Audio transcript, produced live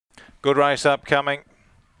Good race upcoming.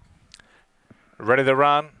 Ready to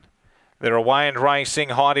run. They're away and racing.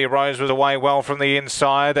 Heidi Rose was away well from the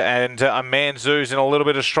inside, and Manzoo's in a little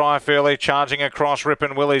bit of strife early, charging across.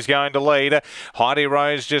 Ripon Willie's going to lead. Heidi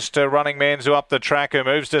Rose just running Manzoo up the track, who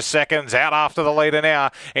moves to seconds. Out after the leader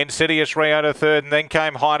now. Insidious Rio to third, and then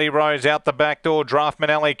came Heidi Rose out the back door. Draft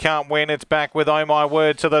Manelli can't win. It's back with Oh My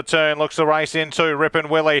Word to the turn. Looks the race into Ripon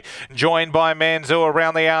Willie, joined by Manzoo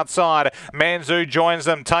around the outside. Manzoo joins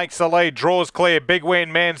them, takes the lead, draws clear. Big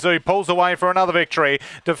win. Manzoo pulls away for another victory.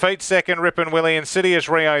 Defeats second Ripon Willie. Insidious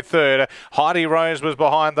Rio third. Heidi Rose was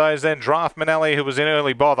behind those. Then Draft Manelli, who was in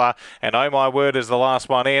early bother. And Oh My Word is the last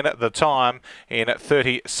one in. The time in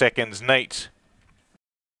 30 seconds neat.